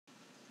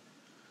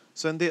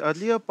So in the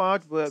earlier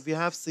part where we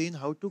have seen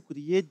how to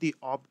create the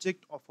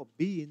object of a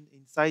bean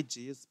inside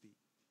JSP.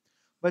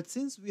 But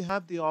since we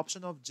have the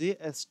option of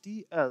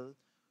JSTL,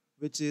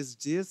 which is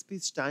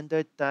JSP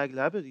standard tag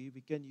library,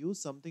 we can use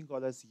something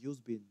called as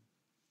UseBean.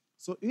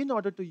 So in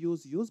order to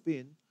use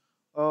UseBean,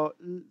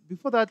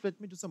 before that,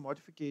 let me do some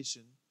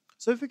modification.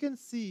 So if you can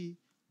see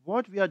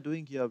what we are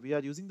doing here, we are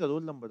using the roll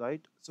number,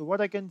 right? So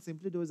what I can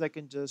simply do is I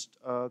can just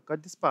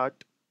cut this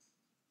part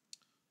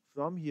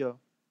from here,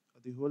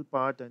 the whole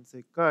part, and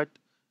say cut.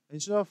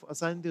 Instead of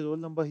assigning the roll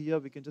number here,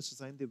 we can just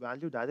assign the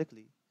value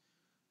directly.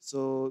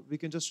 So we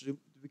can just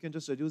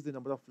reduce the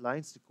number of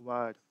lines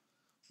required.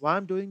 Why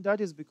I'm doing that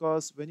is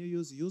because when you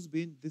use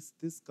UseBean,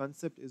 this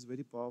concept is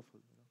very powerful.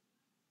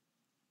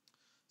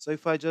 So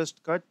if I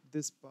just cut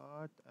this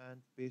part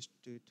and paste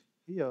it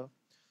here,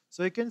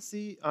 so you can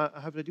see I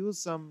have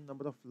reduced some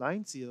number of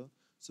lines here.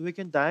 So we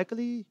can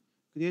directly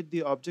create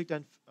the object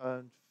and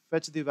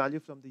fetch the value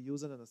from the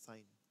user and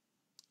assign.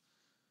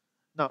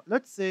 Now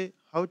let's say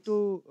how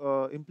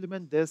to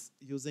implement this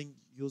using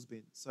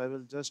UseBean. So I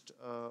will just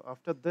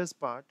after this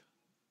part,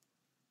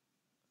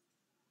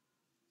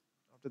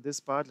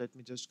 let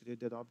me just create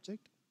that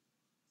object.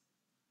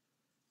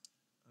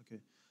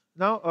 Okay.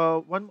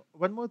 Now one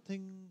more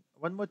thing,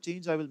 one more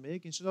change I will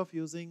make. Instead of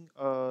using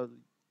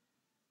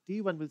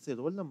T1, will say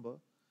roll number,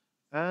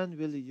 and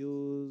we'll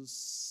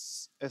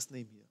use S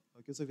name here.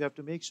 Okay, so we have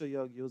to make sure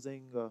you're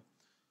using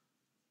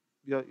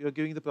you're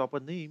giving the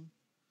proper name.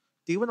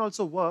 T1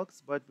 also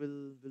works, but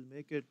we'll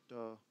make it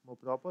more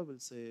proper. We'll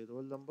say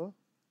roll number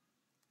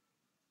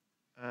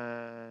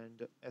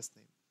and S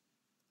name.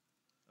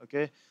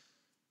 Okay,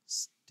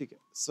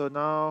 so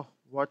now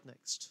what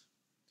next?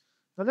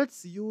 Now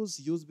let's use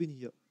UseBean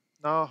here.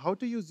 Now how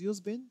to use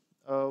UseBean?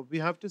 We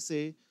have to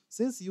say,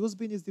 since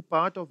UseBean is the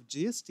part of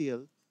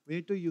JSTL, we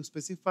need to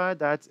specify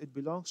that it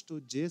belongs to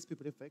JSP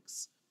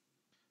prefix,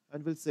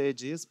 and we'll say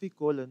JSP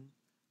colon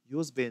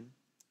UseBean.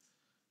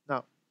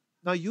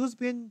 Now,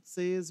 UseBean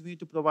says we need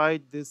to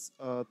provide these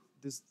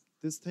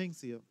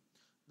things here.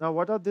 Now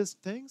what are these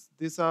things?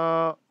 These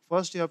are,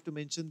 first you have to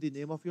mention the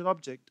name of your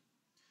object.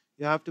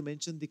 You have to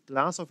mention the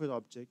class of your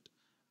object,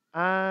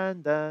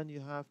 and then you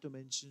have to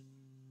mention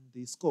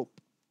the scope.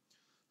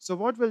 So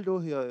what we'll do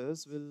here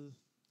is we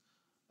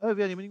are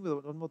remaining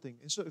with one more thing.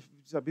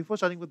 Before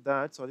starting with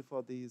that, sorry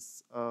for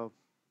this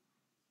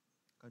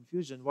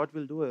confusion. What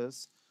we'll do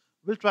is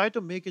we'll try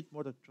to make it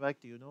more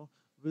attractive.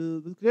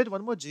 We'll create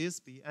one more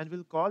JSP and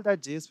we'll call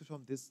that JSP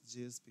from this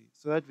JSP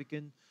so that we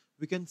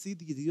can see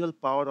the real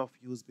power of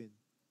UseBean.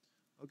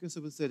 Okay,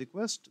 so we'll say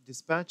request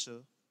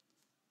dispatcher,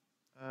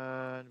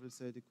 and we'll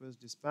say request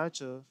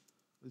dispatcher.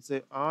 We'll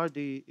say RD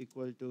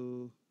equal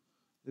to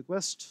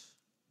request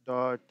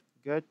dot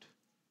get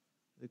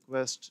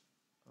request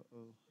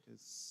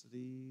is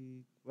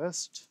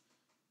request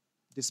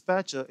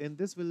dispatcher. In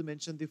this, we'll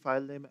mention the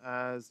file name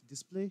as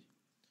display.jsp.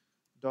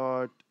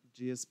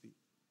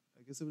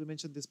 Okay, so we'll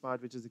mention this part,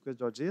 which is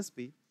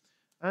request.jsp,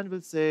 and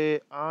we'll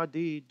say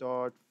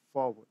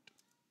rd.forward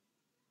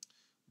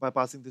by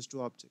passing this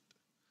to object.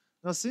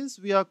 Now, since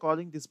we are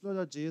calling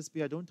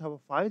display.jsp, I don't have a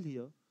file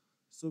here,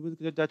 so we'll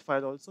create that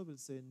file also. We'll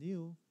say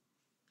new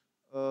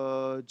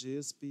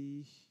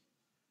JSP,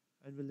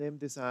 and we'll name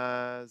this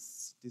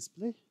as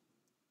display.jsp.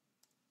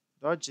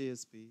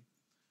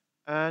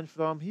 And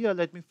from here,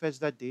 let me fetch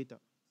that data.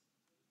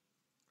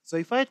 So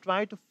if I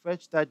try to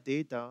fetch that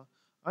data,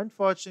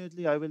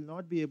 unfortunately, I will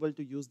not be able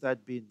to use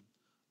that bin.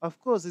 Of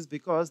course, it's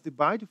because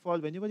by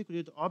default, whenever you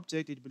create an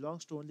object, it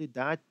belongs to only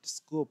that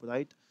scope,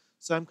 right?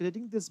 So I'm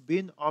creating this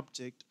bin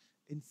object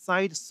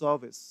inside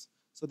service.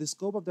 So the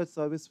scope of that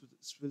service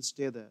will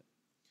stay there.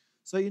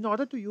 So in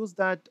order to use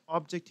that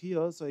object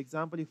here, so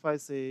example, if I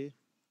say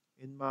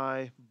in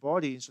my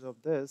body instead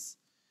of this,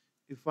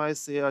 if I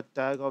say a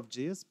tag of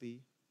JSP,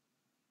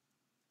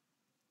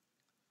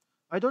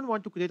 I don't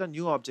want to create a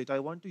new object. I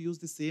want to use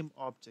the same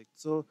object.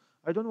 So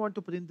I don't want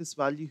to print this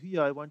value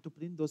here. I want to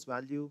print those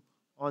value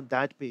on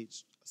that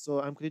page. So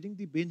I'm creating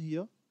the bin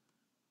here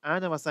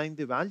and I'm assigning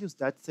the values.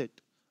 That's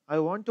it. I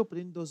want to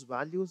print those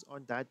values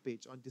on that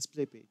page, on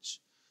display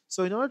page.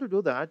 So in order to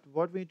do that,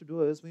 what we need to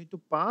do is we need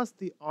to pass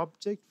the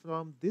object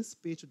from this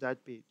page to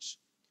that page.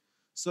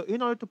 So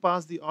in order to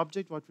pass the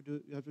object, what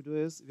we have to do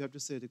is we have to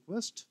say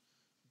request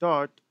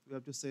dot, we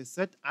have to say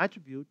set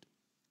attribute,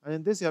 and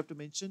in this you have to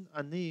mention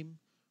a name.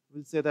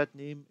 We'll say that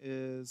name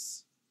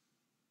is,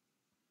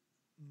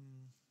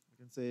 we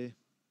can say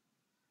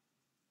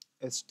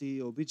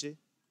stobj.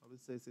 I will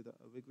say that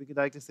we can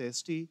directly say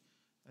st,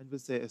 and we'll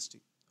say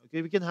st.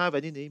 Okay, we can have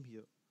any name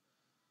here.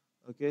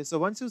 Okay, so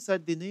once you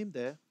set the name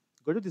there,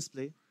 go to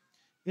display.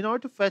 In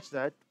order to fetch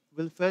that,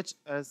 we'll fetch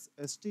as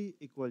st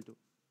equal to.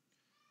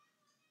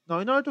 Now,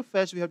 in order to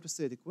fetch, we have to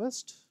say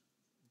request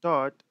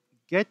dot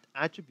get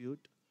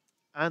attribute,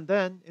 and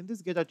then in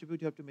this get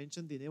attribute, you have to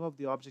mention the name of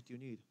the object you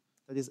need.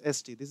 That is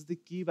st. This is the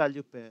key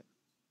value pair.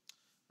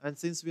 And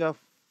since we are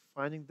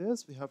finding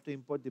this, we have to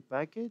import the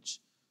package.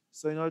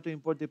 So in order to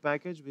import the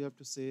package, we have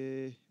to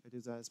say it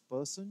is as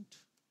 %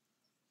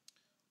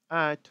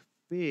 at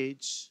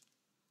page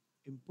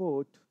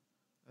import,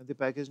 and the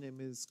package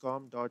name is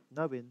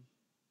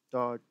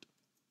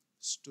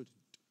com.navin.student.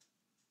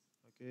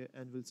 Okay,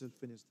 and we'll still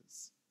finish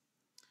this.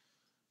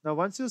 Now,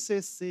 once you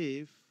say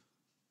save,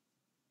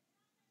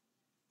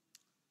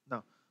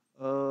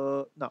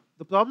 now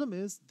the problem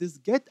is this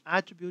get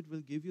attribute will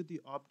give you the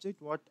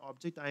object. What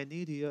object I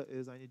need here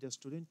is I need a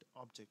student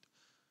object.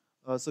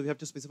 So we have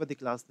to specify the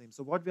class name.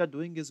 So what we are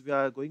doing is we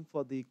are going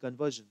for the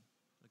conversion.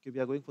 Okay,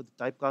 we are going for the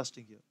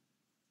typecasting here.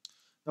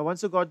 Now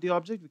once you got the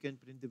object, we can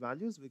print the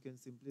values. We can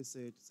simply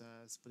say it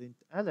as print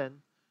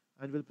ln,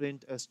 and we'll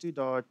print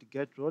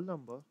st.get roll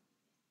number.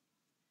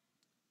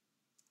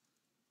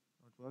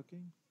 Not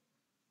working.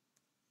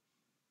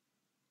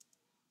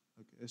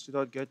 Okay,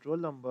 st.get roll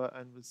number,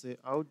 and we'll say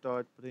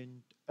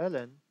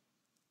out.println.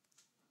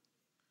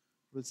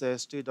 We'll say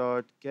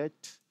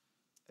st.get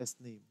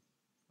sname.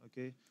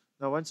 Okay.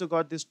 Now once you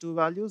got these two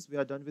values, we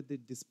are done with the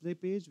display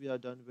page. We are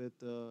done with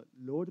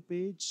load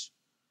page,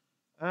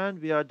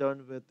 and we are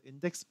done with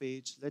index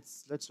page.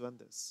 Let's run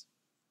this.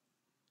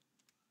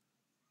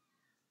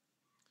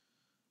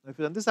 Now if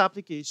you run this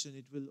application,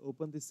 it will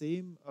open the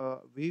same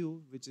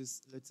view, which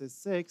is, let's say,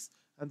 6,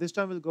 and this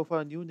time we'll go for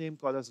a new name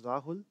called as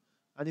Rahul.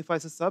 And if I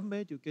say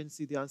submit, you can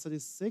see the answer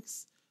is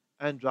 6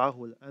 and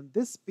Rahul. And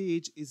this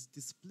page is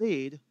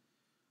displayed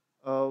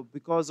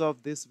because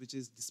of this, which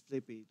is display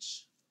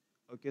page.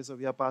 Okay, so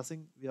we are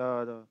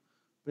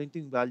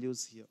printing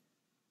values here.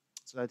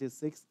 So that is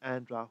 6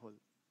 and Rahul.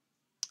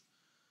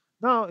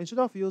 Now, instead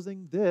of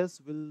using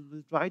this,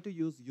 we'll try to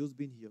use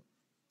UseBean here.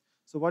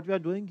 So what we are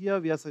doing here,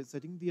 we are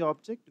setting the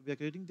object, we are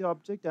creating the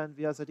object, and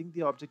we are setting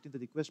the object in the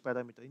request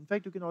parameter. In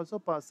fact, you can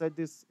also set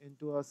this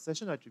into a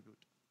session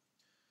attribute.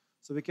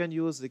 So we can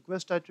use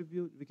request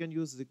attribute, we can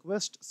use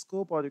request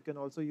scope, or you can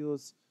also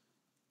use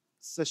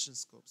session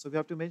scope. So we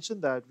have to mention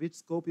that which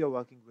scope you're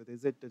working with.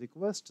 Is it a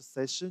request,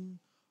 session,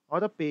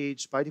 or a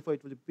page? By default,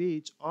 it will be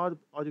page, or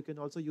you can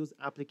also use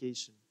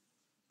application.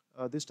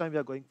 This time we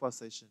are going for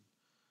session.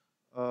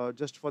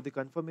 Just for the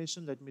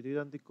confirmation, let me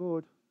rerun the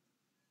code.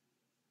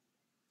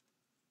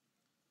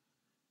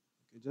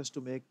 Okay, just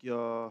to make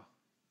your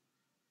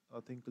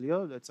thing clear,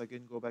 let's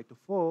again go back to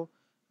 4,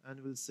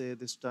 and we'll say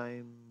this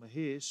time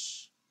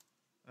Mahesh,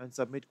 and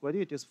submit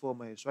query. It is for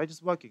Mahesh, right?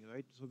 It's working,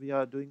 right? So we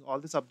are doing all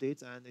these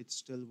updates and it's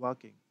still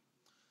working.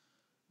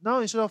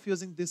 Now instead of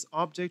using this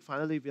object,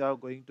 finally we are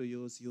going to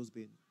use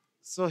UseBean.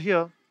 So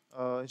here,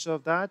 instead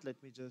of that,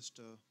 let me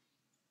just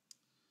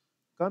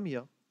come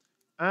here.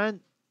 And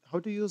how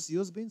to use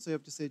UseBean? So you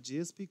have to say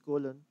JSP :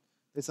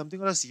 there's something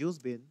called as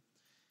UseBean.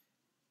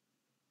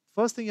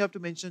 First thing you have to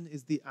mention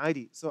is the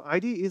ID. So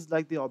ID is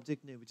like the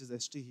object name, which is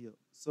st here.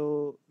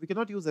 So we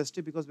cannot use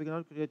st because we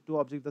cannot create two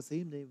objects the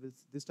same name.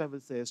 This time we'll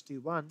say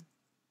st1.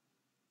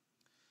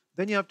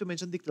 Then you have to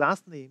mention the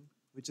class name,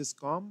 which is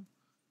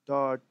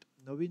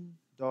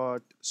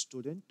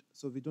com.navin.student.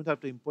 So we don't have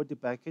to import the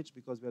package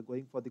because we are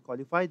going for the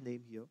qualified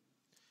name here.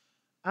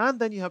 And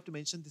then you have to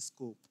mention the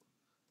scope.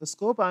 The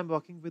scope I'm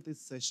working with is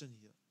session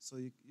here. So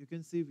you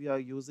can see we are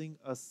using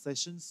a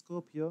session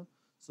scope here.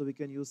 So we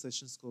can use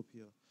session scope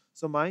here.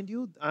 So mind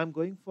you, I'm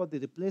going for the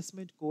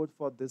replacement code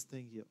for this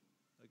thing here.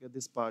 Okay,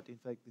 this part, in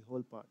fact, the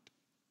whole part.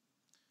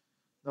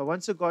 Now,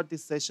 once you got the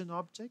session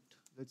object,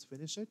 let's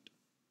finish it.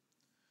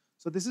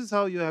 So this is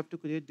how you have to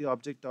create the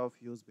object of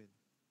UseBean.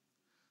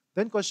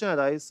 Then question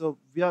arises, so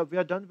we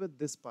are done with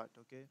this part,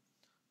 okay?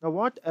 Now,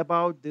 what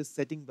about this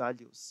setting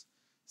values?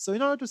 So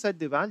in order to set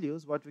the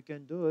values, what we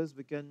can do is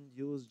we can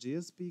use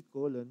JSP :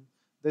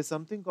 there's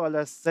something called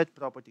as set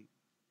property.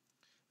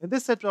 In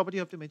this set property,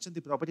 you have to mention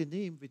the property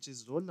name, which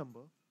is roll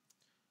number.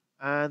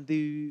 And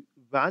the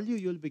value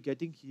you'll be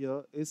getting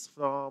here is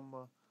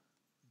from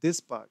this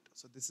part.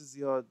 So this is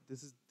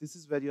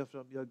where you're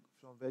from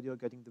where you're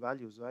getting the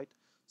values, right?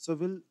 So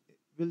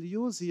we'll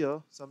use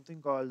here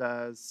something called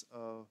as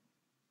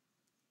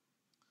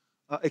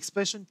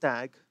expression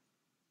tag.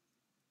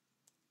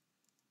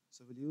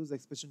 So we'll use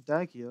expression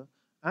tag here,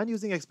 and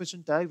using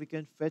expression tag we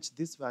can fetch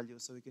this value.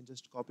 So we can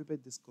just copy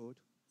paste this code.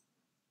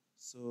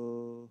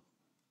 So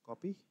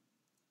copy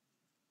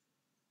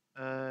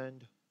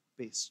and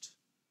paste.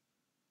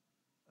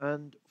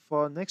 And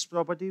for next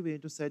property, we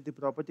need to set the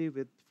property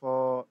with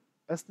for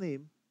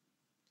sname.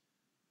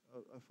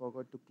 I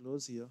forgot to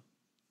close here.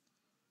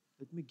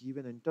 Let me give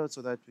an enter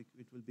so that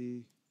it will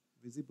be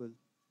visible.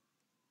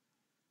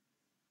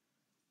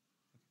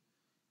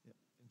 Yeah,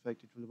 in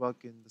fact, it will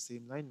work in the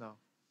same line now.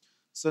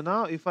 So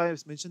now if I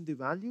mention the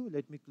value,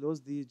 let me close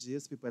the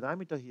JSP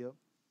parameter here,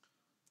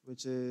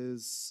 which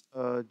is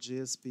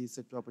JSP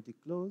set property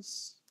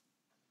close.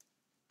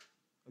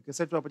 Okay,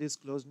 set property is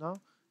closed now.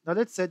 Now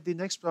let's set the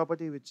next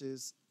property, which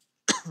is,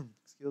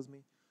 excuse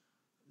me,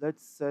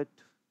 let's set,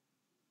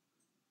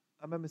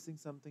 am I missing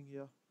something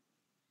here?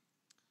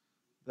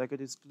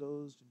 Bracket is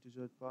closed,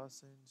 integer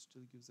passing,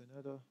 still gives an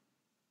error.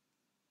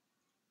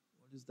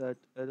 What is that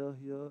error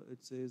here?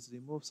 It says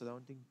remove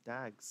surrounding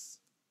tags.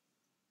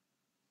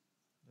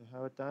 Do I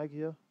have a tag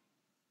here?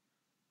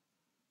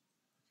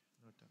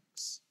 No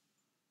tags.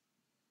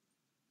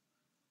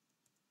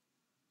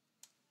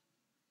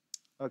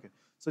 Okay,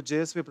 so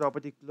JSP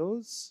property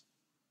close.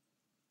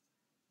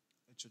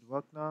 should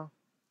work now.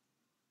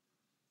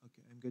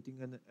 Okay, I'm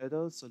getting an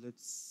error, so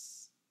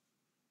let's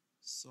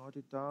sort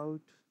it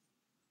out.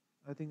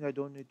 I think I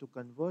don't need to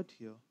convert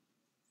here.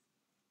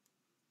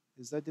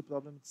 Is that the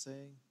problem it's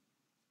saying?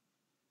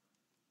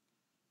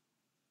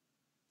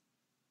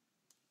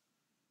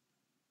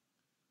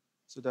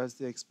 So that's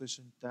the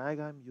expression tag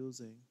I'm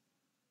using.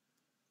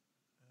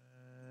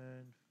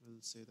 And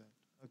we'll say that.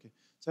 Okay,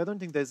 so I don't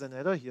think there's an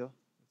error here.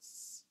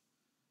 It's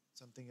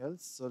something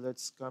else. So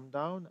let's come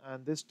down,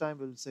 and this time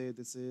we'll say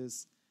this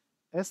is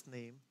S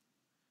name,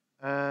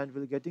 and we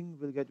will getting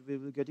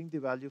the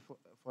value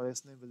for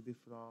S name will be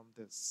from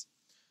this.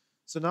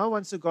 So now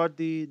once you got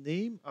the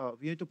name,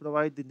 we need to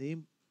provide the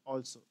name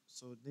also.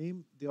 So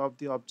name of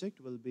the object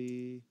will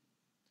be,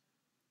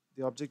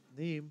 the object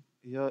name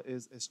here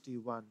is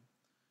st1,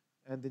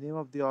 and the name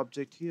of the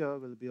object here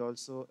will be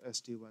also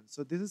st1.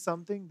 So this is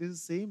something, this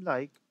is same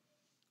like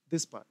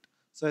this part.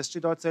 So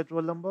st.set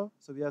roll number,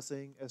 so we are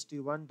saying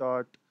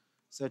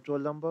st1.set roll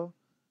number,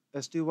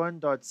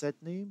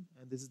 st1.set name,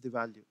 and this is the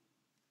value.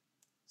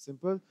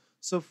 Simple.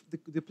 So the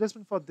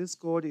replacement for this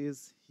code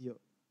is here.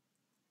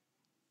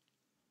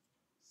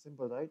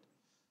 Simple, right?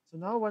 So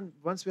now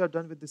once we are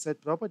done with the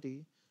set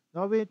property,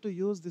 now we need to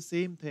use the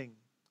same thing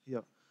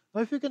here.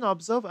 Now if you can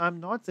observe, I'm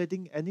not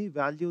setting any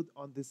value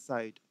on this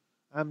side.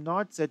 I'm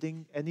not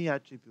setting any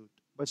attribute,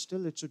 but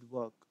still it should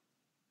work.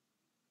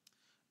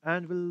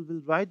 And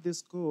we'll write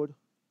this code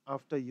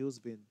after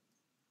UseBean.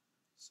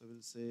 So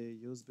we'll say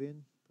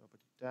UseBean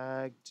property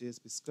tag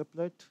JSP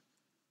scriptlet.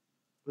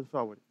 We'll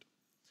forward it,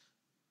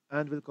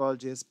 and we'll call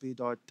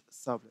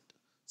JSP.servlet.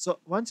 So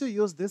once you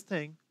use this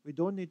thing, we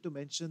don't need to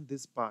mention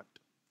this part.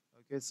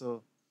 Okay,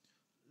 so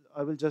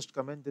I will just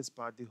comment this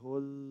part, the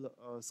whole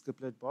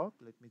scriptlet block.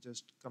 Let me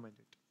just comment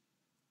it.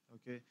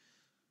 Okay.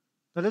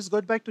 Now let's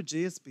go back to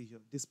JSP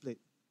here, display.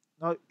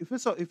 Now if you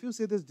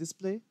see this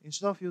display,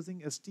 instead of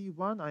using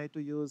st1, I have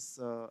to use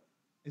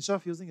instead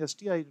of using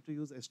st, I have to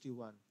use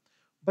st1.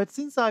 But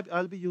since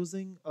I'll be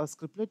using a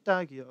scriptlet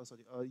tag here,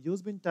 a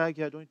UseBean tag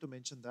here, I don't need to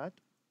mention that.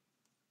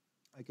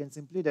 I can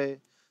simply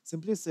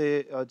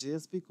say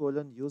JSP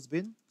colon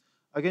UseBean.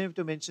 Again, you have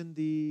to mention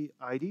the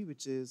ID,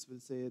 which is, we'll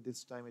say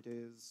this time it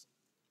is,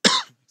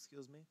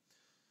 excuse me,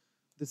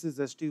 this is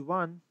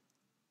st1,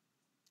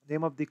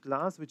 name of the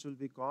class, which will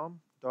be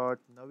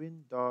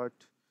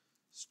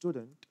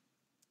com.navin.student,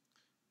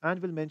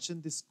 and we'll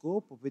mention the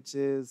scope, which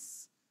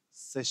is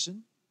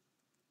session.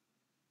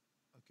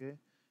 Okay,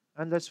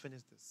 and let's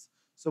finish this.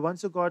 So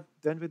once you got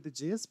done with the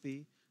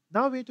JSP,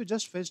 now we need to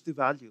just fetch the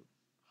value.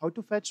 How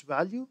to fetch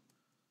value?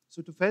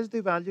 So to fetch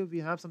the value, we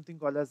have something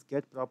called as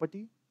get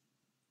property.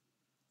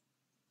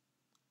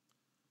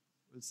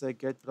 We'll say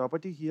get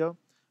property here,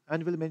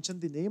 and we'll mention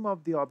the name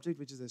of the object,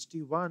 which is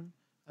st1,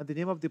 and the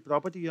name of the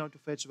property you have to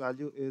fetch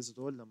value is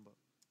roll number.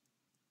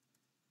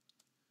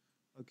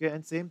 Okay,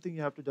 and same thing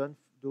you have to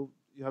you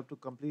have to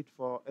complete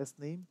for S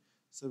name.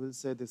 So we'll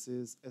say this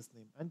is S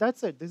name, and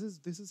that's it.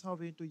 This is how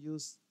we need to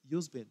use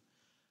UseBean.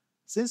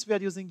 Since we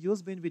are using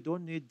UseBean, we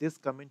don't need this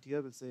comment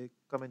here. We'll say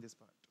comment this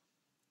part.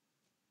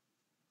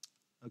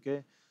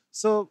 Okay,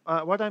 so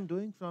what I'm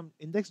doing from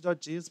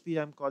index.jsp,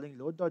 I'm calling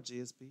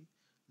load.jsp.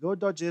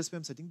 Load.jsp,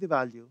 I'm setting the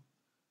value,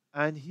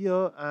 and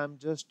here I'm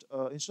just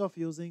instead of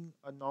using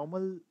a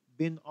normal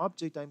bin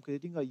object, I'm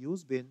creating a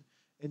UseBean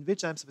in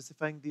which I'm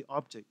specifying the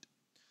object.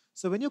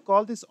 So when you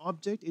call this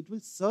object, it will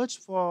search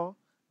for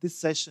this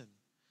session.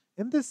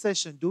 In this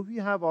session, do we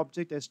have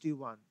object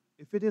st1?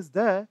 If it is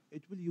there,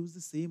 it will use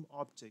the same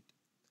object.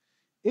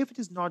 If it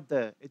is not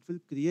there, it will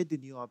create the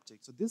new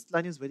object. So this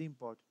line is very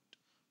important.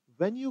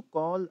 When you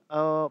call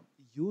a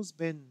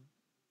UseBean,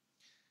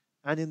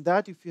 and in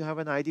that if you have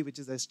an ID which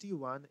is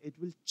st1, it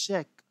will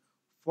check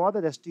for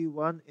that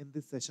st1 in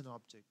this session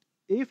object.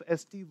 If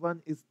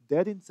st1 is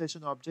there in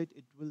session object,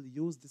 it will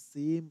use the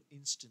same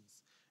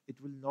instance. It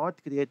will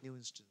not create new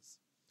instance.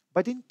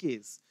 But in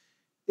case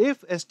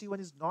if st1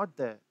 is not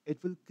there,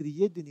 it will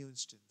create the new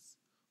instance.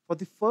 For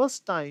the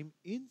first time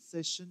in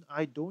session,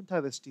 I don't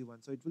have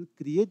st1, so it will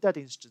create that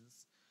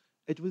instance.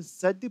 It will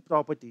set the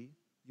property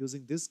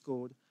using this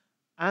code,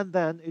 and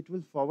then it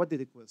will forward the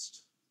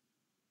request.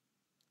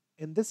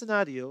 In this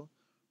scenario,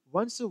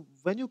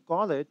 when you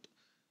call it,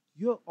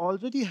 you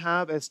already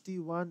have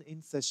st1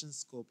 in session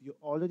scope. You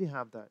already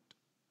have that.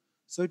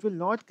 So it will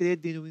not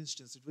create the new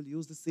instance. It will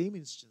use the same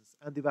instance,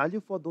 and the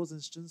value for those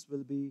instances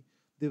will be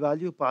the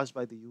value passed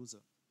by the user.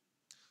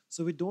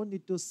 So we don't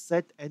need to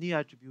set any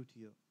attribute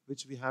here,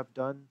 which we have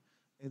done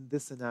in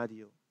this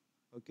scenario.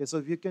 Okay, so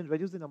we can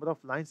reduce the number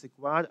of lines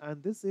required,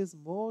 and this is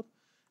more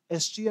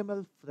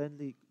HTML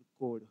friendly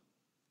code.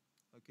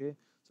 Okay,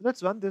 so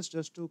let's run this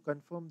just to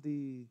confirm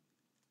the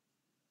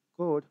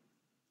code.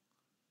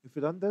 If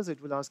you run this,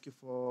 it will ask you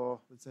for,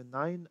 let's say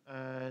 9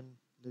 and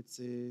let's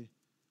say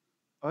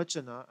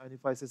Archana, and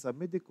if I say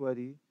submit the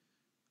query,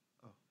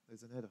 oh,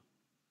 there's an error.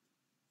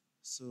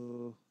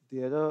 So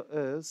the error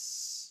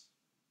is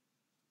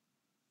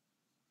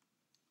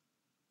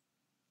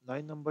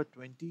line number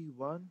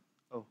 21.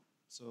 Oh,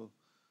 so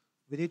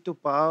we need to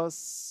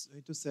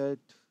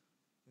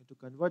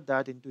convert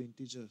that into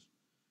integer.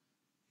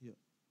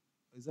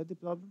 Is that the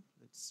problem?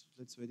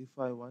 Let's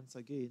verify once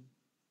again.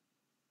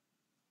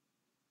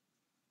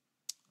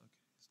 Okay,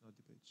 it's not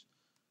the page.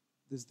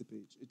 This is the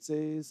page. It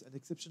says an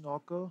exception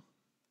occur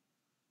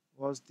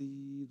was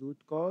the root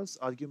cause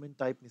argument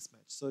type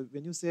mismatch. So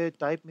when you say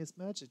type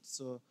mismatch,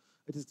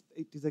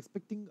 it is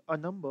expecting a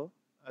number,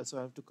 so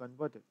I have to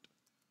convert it.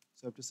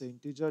 So I have to say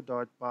integer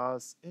dot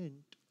parse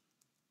int.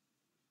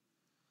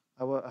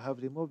 I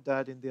have removed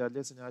that in the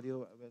earlier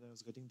scenario when I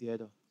was getting the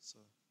error. So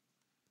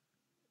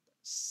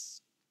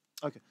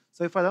okay.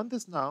 So if I run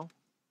this now,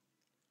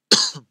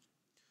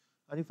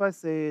 and if I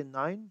say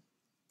 9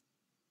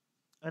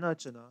 and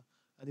Archana,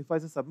 and if I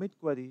say submit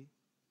query,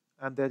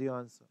 and there you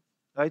answer,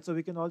 right? So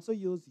we can also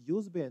use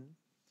UseBean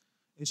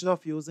instead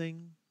of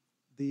using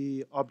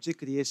the object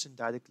creation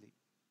directly.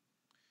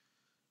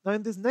 Now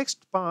in this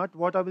next part,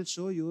 what I will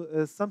show you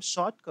is some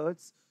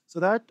shortcuts so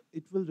that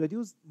it will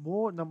reduce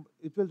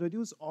it will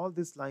reduce all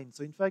these lines.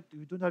 So in fact,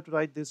 you don't have to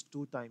write this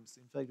 2 times.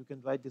 In fact, you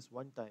can write this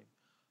 1 time.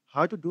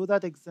 How to do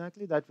that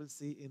exactly, that we'll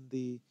see in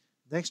the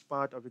next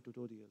part of the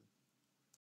tutorial.